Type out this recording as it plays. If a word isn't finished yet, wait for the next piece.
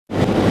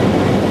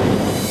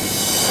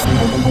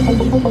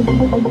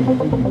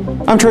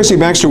I'm Tracy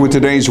Baxter with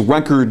today's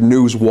Record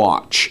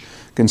Newswatch.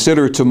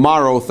 Consider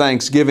tomorrow,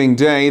 Thanksgiving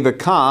Day, the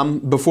calm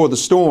before the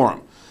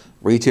storm.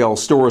 Retail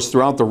stores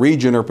throughout the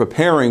region are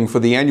preparing for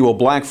the annual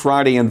Black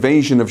Friday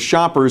invasion of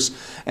shoppers,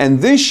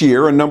 and this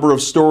year a number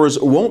of stores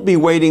won't be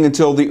waiting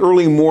until the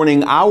early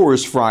morning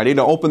hours Friday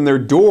to open their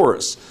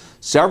doors.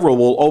 Several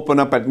will open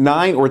up at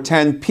 9 or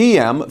 10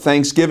 p.m.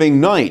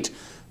 Thanksgiving night.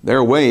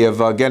 Their way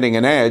of getting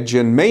an edge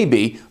and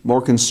maybe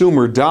more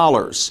consumer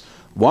dollars.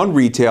 One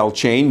retail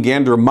chain,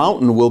 Gander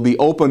Mountain, will be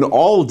open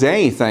all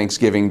day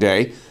Thanksgiving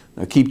Day.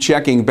 Now keep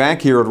checking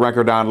back here at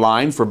Record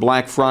Online for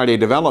Black Friday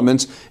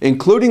developments,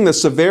 including the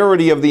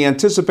severity of the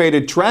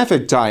anticipated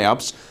traffic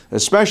tie-ups,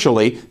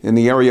 especially in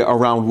the area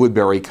around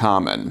Woodbury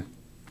Common.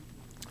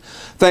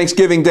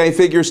 Thanksgiving Day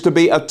figures to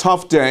be a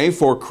tough day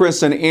for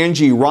Chris and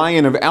Angie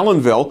Ryan of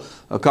Ellenville,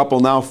 a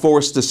couple now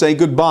forced to say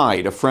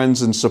goodbye to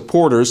friends and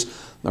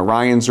supporters. The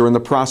Ryans are in the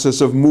process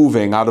of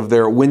moving out of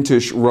their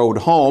Wintish Road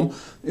home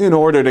in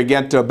order to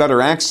get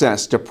better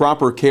access to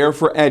proper care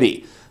for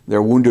Eddie,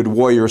 their wounded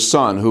warrior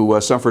son who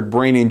suffered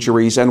brain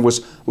injuries and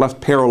was left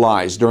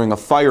paralyzed during a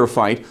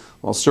firefight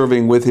while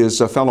serving with his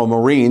fellow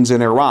Marines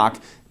in Iraq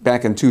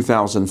back in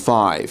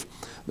 2005.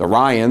 The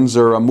Ryans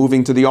are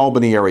moving to the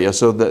Albany area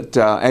so that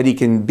Eddie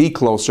can be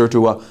closer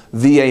to a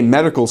VA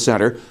medical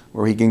center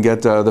where he can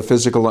get the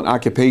physical and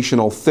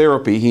occupational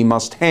therapy he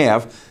must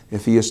have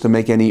if he is to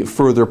make any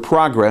further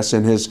progress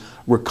in his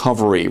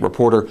recovery.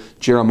 Reporter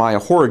Jeremiah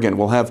Horrigan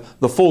will have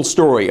the full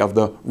story of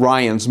the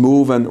Ryans'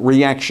 move and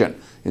reaction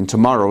in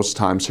tomorrow's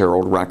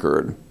Times-Herald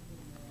Record.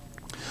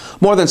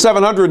 More than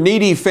 700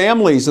 needy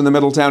families in the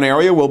Middletown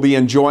area will be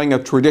enjoying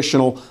a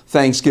traditional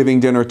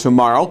Thanksgiving dinner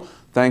tomorrow,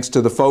 thanks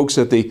to the folks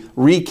at the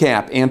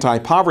Recap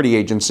Anti-Poverty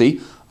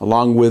Agency,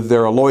 along with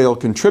their loyal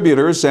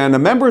contributors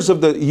and members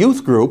of the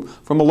youth group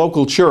from a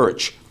local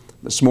church.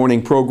 This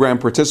morning, program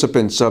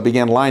participants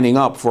began lining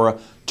up for a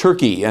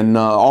turkey and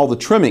all the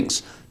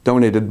trimmings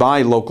donated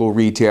by local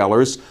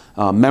retailers,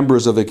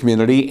 members of the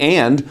community,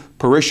 and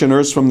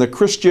parishioners from the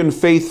Christian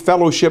Faith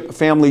Fellowship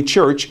Family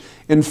Church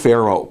in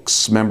Fair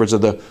Oaks. Members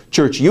of the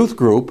church youth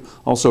group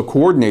also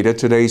coordinated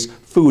today's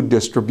food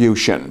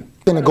distribution.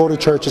 To go to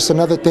church, it's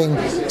another thing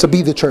to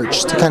be the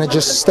church, to kind of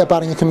just step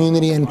out in the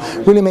community and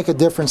really make a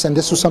difference, and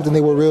this was something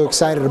they were real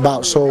excited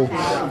about. So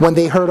when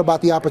they heard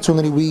about the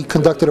opportunity, we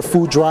conducted a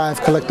food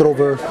drive, collected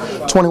over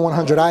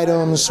 2,100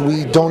 items.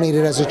 We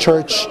donated as a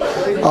church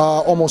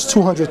almost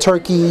 200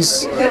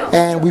 turkeys,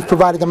 and we've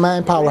provided the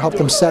manpower, helped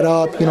them set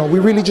up. You know, we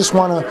really just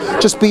want to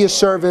just be a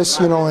service,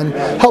 you know, and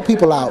help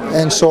people out.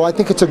 And so I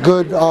think it's a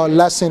good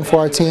lesson for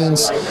our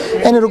teens,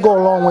 and it'll go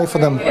a long way for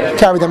them,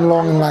 carry them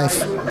along in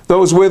life.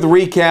 Those with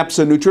Recap's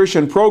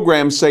nutrition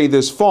programs say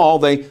this fall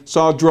they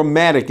saw a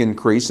dramatic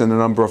increase in the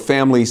number of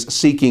families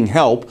seeking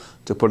help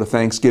to put a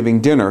Thanksgiving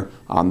dinner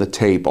on the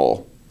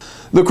table.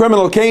 The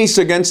criminal case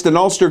against an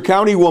Ulster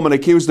County woman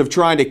accused of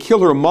trying to kill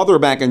her mother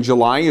back in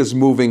July is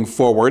moving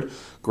forward.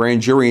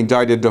 Grand jury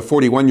indicted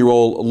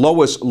 41-year-old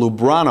Lois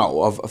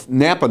Lubrano of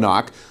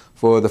Napanock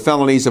for the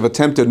felonies of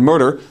attempted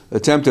murder,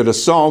 attempted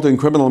assault, and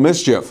criminal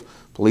mischief.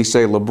 Police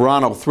say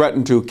Lubrano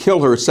threatened to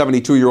kill her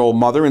 72-year-old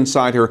mother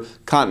inside her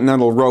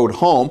Continental Road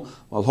home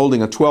while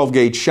holding a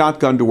 12-gauge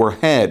shotgun to her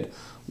head.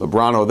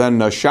 Lubrano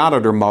then shot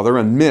at her mother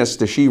and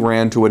missed as she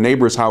ran to a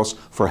neighbor's house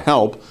for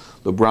help.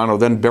 Lubrano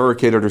then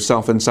barricaded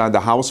herself inside the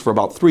house for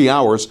about 3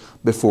 hours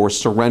before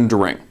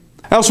surrendering.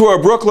 Elsewhere,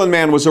 a Brooklyn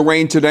man was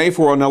arraigned today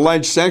for an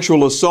alleged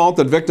sexual assault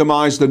that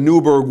victimized a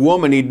Newburgh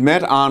woman he'd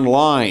met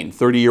online.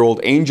 30-year-old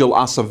Angel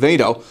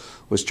Acevedo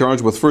was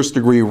charged with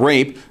first-degree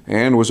rape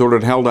and was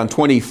ordered held on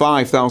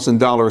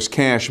 $25,000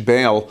 cash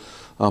bail.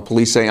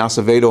 Police say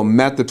Acevedo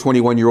met the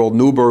 21-year-old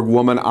Newburgh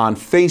woman on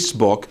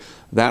Facebook.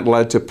 That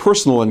led to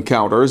personal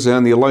encounters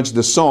and the alleged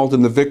assault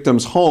in the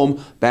victim's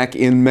home back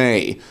in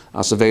May.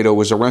 Acevedo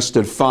was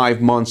arrested 5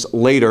 months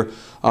later.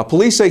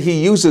 Police say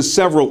he uses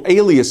several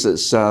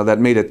aliases that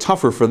made it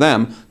tougher for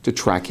them to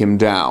track him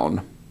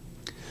down.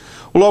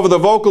 Well, over the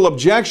vocal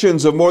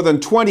objections of more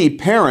than 20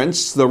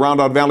 parents, the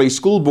Rondout Valley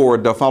School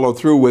Board followed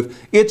through with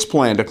its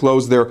plan to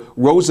close their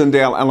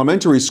Rosendale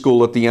Elementary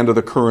School at the end of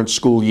the current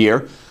school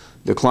year.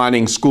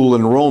 Declining school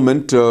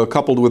enrollment,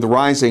 coupled with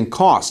rising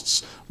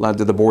costs, led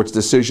to the board's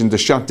decision to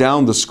shut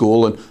down the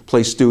school and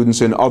place students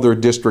in other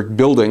district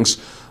buildings.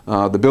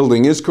 The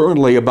building is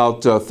currently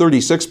about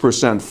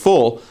 36%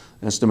 full.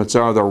 Estimates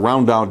are the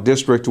Rondout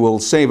district will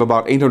save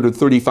about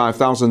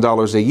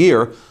 $835,000 a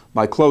year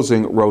by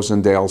closing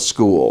Rosendale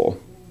School.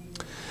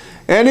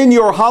 And in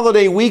your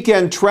holiday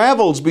weekend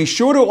travels, be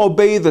sure to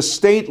obey the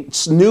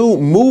state's new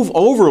Move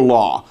Over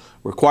law,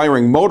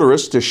 requiring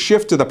motorists to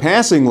shift to the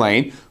passing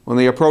lane when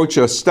they approach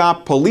a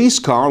stopped police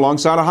car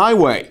alongside a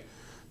highway.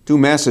 2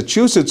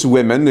 Massachusetts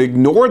women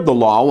ignored the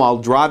law while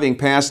driving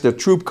past a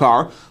troop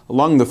car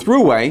along the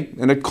thruway,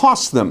 and it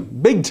cost them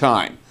big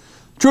time.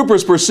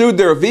 Troopers pursued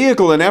their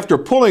vehicle, and after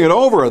pulling it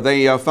over,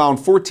 they found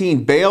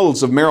 14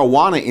 bales of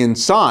marijuana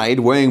inside,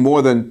 weighing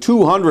more than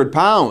 200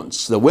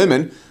 pounds. The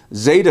women,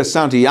 Zeta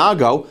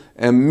Santiago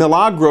and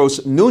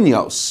Milagros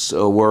Munoz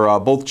were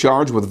both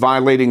charged with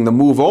violating the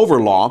move over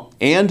law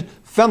and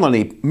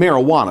felony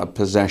marijuana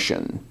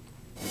possession.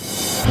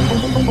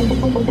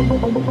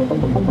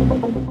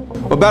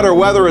 Well, better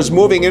weather is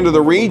moving into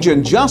the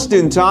region just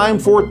in time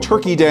for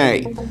Turkey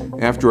Day.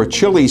 After a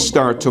chilly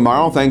start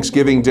tomorrow,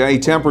 Thanksgiving Day,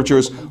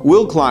 temperatures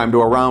will climb to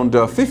around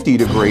 50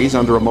 degrees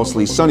under a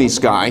mostly sunny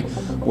sky,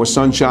 with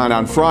sunshine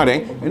on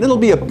Friday, and it'll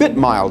be a bit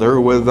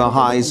milder with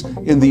highs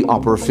in the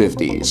upper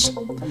 50s.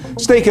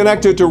 Stay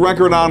connected to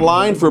Record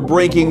Online for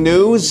breaking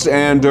news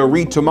and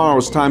read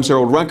tomorrow's Times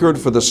Herald Record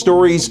for the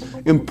stories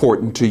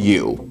important to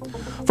you.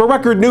 For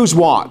Record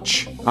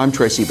Newswatch, I'm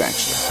Tracy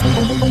Baxter.